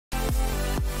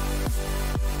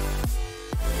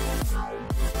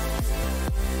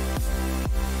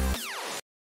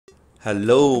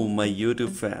Hello my YouTube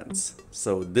fans.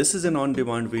 So this is an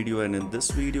on-demand video, and in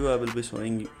this video I will be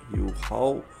showing you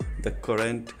how the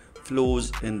current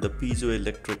flows in the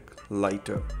piezoelectric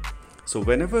lighter. So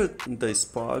whenever the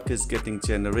spark is getting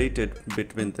generated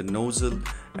between the nozzle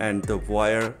and the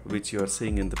wire which you are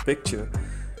seeing in the picture,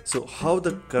 so how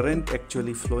the current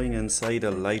actually flowing inside a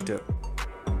lighter.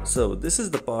 So this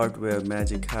is the part where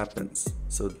magic happens.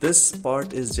 So this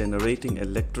part is generating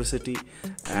electricity,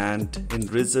 and in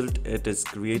result it is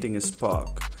creating a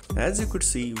spark. As you could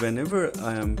see, whenever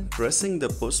I am pressing the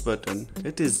push button,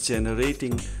 it is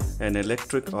generating an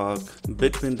electric arc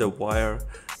between the wire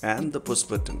and the push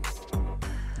button.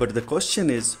 But the question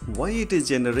is, why it is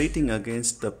generating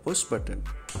against the push button?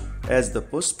 As the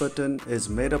push button is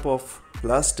made up of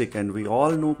plastic, and we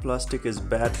all know plastic is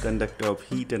bad conductor of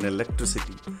heat and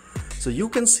electricity. So you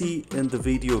can see in the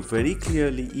video very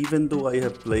clearly, even though I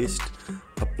have placed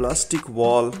a plastic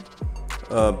wall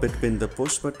between the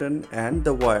push button and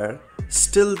the wire,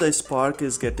 still the spark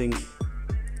is getting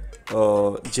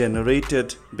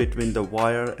generated between the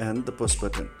wire and the push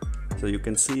button. So you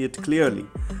can see it clearly.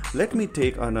 Let me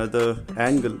take another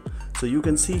angle. So you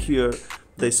can see here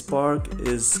the spark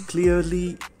is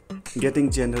clearly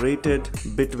getting generated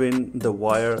between the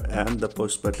wire and the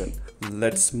push button.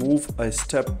 Let's move a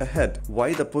step ahead.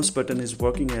 Why the push button is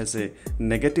working as a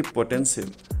negative potential?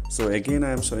 So again,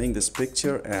 I am showing this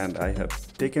picture and I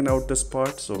have taken out this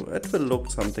part, so it will look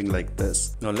something like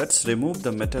this. Now let's remove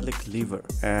the metallic lever,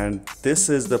 and this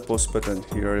is the push button.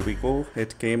 Here we go.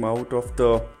 It came out of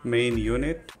the main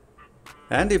unit,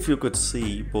 and if you could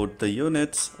see, both the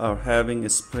units are having a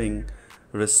spring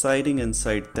residing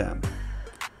inside them.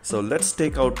 So let's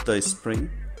take out the spring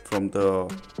from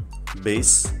the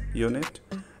base unit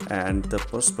and the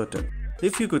push button.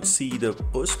 If you could see, the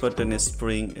push button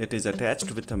spring, it is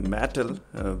attached with a metal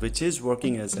which is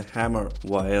working as a hammer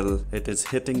while it is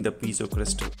hitting the piezo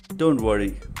crystal. Don't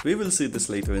worry, we will see this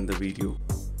later in the video.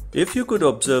 If you could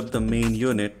observe the main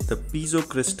unit, the piezo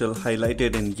crystal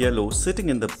highlighted in yellow sitting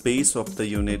in the base of the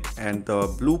unit, and the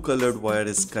blue colored wire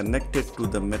is connected to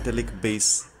the metallic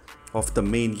base of the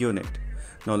main unit.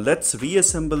 Now let's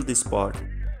reassemble this part.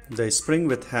 The spring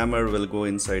with hammer will go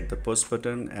inside the push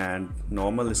button, and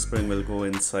normal spring will go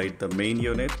inside the main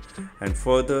unit, and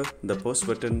further the push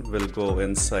button will go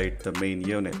inside the main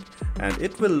unit, and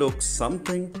it will look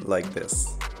something like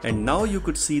this. And now you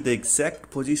could see the exact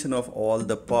position of all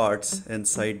the parts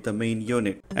inside the main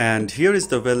unit. And here is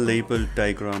the well labeled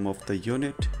diagram of the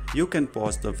unit. You can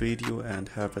pause the video and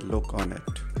have a look on it.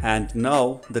 And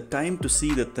now the time to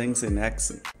see the things in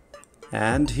action.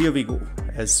 And here we go.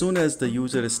 As soon as the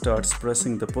user starts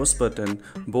pressing the push button,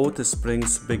 both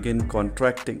springs begin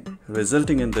contracting,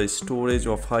 resulting in the storage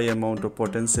of high amount of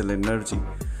potential energy.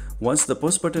 Once the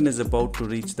push button is about to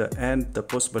reach the end, the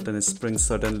push button spring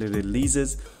suddenly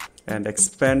releases and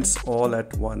expands all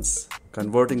at once,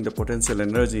 converting the potential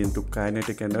energy into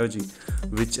kinetic energy,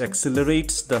 which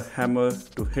accelerates the hammer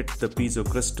to hit the piezo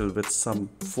crystal with some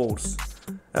force,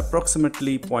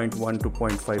 approximately 0.1 to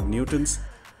 0.5 newtons.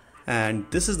 And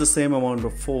this is the same amount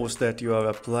of force that you are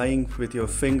applying with your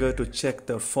finger to check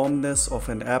the firmness of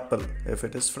an apple if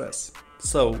it is fresh.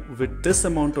 So with this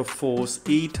amount of force,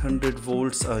 800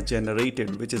 volts are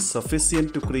generated, which is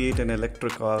sufficient to create an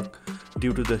electric arc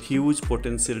due to the huge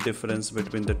potential difference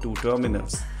between the two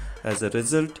terminals. As a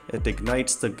result, it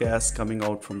ignites the gas coming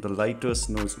out from the lighter's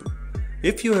nozzle.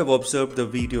 If you have observed the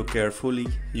video carefully,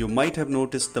 you might have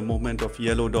noticed the movement of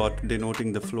yellow dot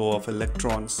denoting the flow of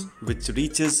electrons, which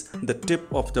reaches the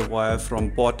tip of the wire from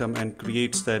bottom and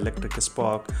creates the electric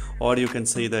spark, or you can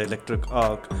say the electric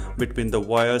arc, between the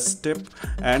wire's tip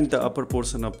and the upper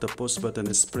portion of the push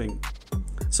button spring.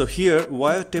 So here,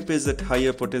 wire tip is at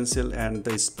higher potential and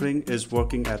the spring is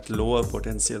working at lower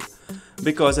potential,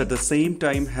 because at the same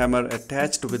time hammer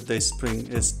attached with the spring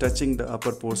is touching the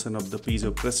upper portion of the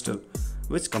piezo crystal,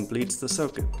 which completes the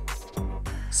circuit.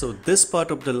 So this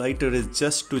part of the lighter is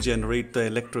just to generate the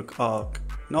electric arc.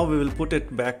 Now we will put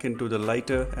it back into the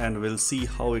lighter and we'll see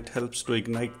how it helps to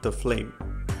ignite the flame.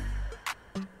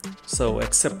 So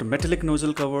except metallic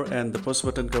nozzle cover and the push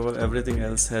button cover, everything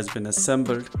else has been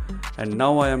assembled, and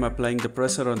now I am applying the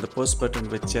pressure on the push button,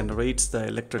 which generates the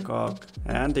electric arc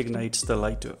and ignites the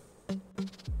lighter.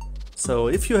 So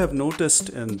if you have noticed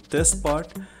in this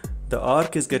part, the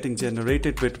arc is getting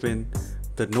generated between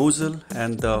the nozzle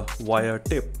and the wire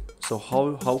tip. So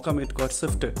how come it got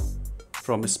shifted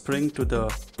from spring to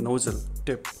the nozzle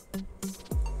tip?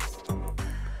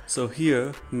 So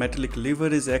here, metallic lever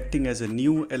is acting as a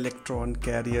new electron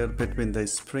carrier between the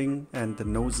spring and the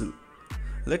nozzle.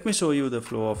 Let me show you the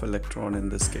flow of electron in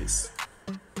this case.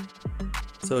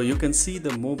 So you can see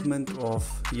the movement of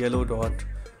yellow dot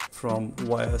from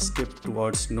wire tip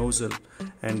towards nozzle,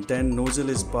 and then nozzle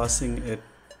is passing it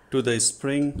to the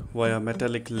spring via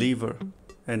metallic lever,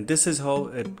 and this is how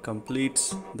it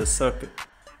completes the circuit.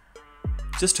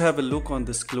 Just have a look on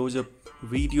this close-up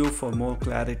video for more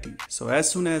clarity. So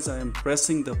as soon as I am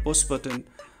pressing the push button,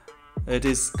 it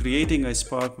is creating a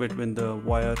spark between the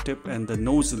wire tip and the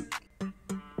nozzle,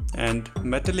 and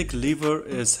metallic lever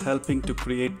is helping to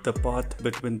create the path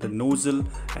between the nozzle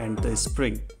and the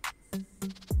spring.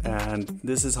 And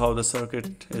this is how the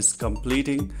circuit is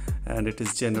completing, and it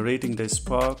is generating the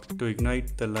spark to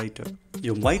ignite the lighter.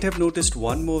 You might have noticed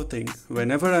one more thing.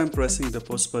 Whenever I am pressing the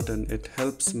push button, it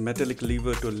helps metallic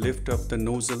lever to lift up the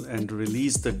nozzle and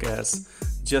release the gas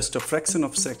just a fraction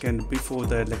of a second before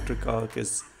the electric arc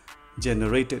is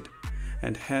generated,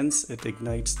 and hence it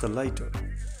ignites the lighter.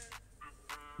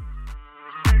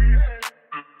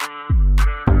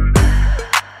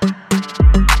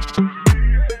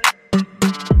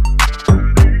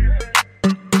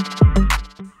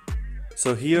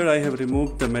 So here I have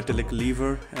removed the metallic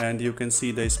lever, and you can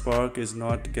see the spark is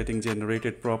not getting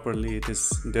generated properly. It is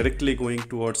directly going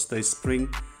towards the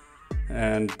spring,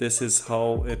 and this is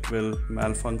how it will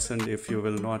malfunction if you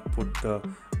will not put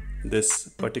this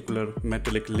particular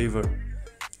metallic lever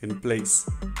in place.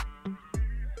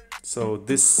 So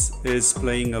this is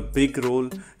playing a big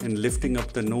role in lifting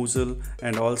up the nozzle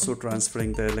and also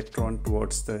transferring the electron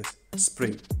towards the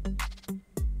spring.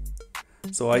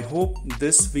 So I hope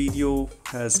this video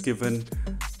has given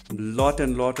lot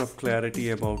of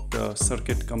clarity about the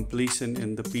circuit completion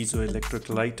in the piezoelectric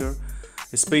lighter,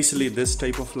 especially this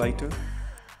type of lighter.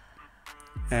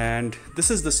 And this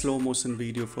is the slow motion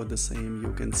video for the same.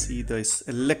 You can see this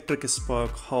electric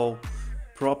spark, how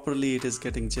properly it is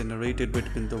getting generated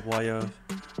between the wire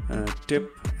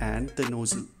tip and the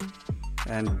nozzle,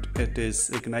 and it is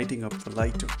igniting up the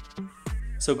lighter.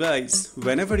 So guys,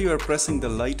 whenever you are pressing the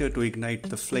lighter to ignite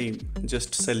the flame,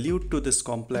 just salute to this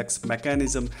complex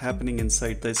mechanism happening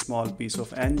inside the small piece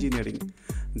of engineering,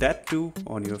 that too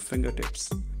on your fingertips.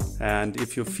 And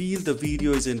if you feel the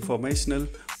video is informational,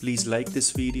 please like this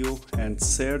video and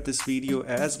share this video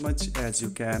as much as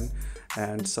you can,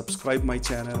 and subscribe my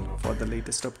channel for the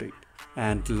latest update.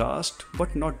 And last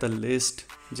but not the least,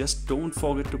 just don't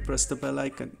forget to press the bell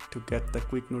icon to get the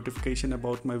quick notification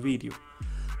about my video.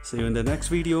 See you in the next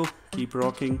video. Keep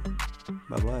rocking.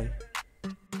 Bye bye.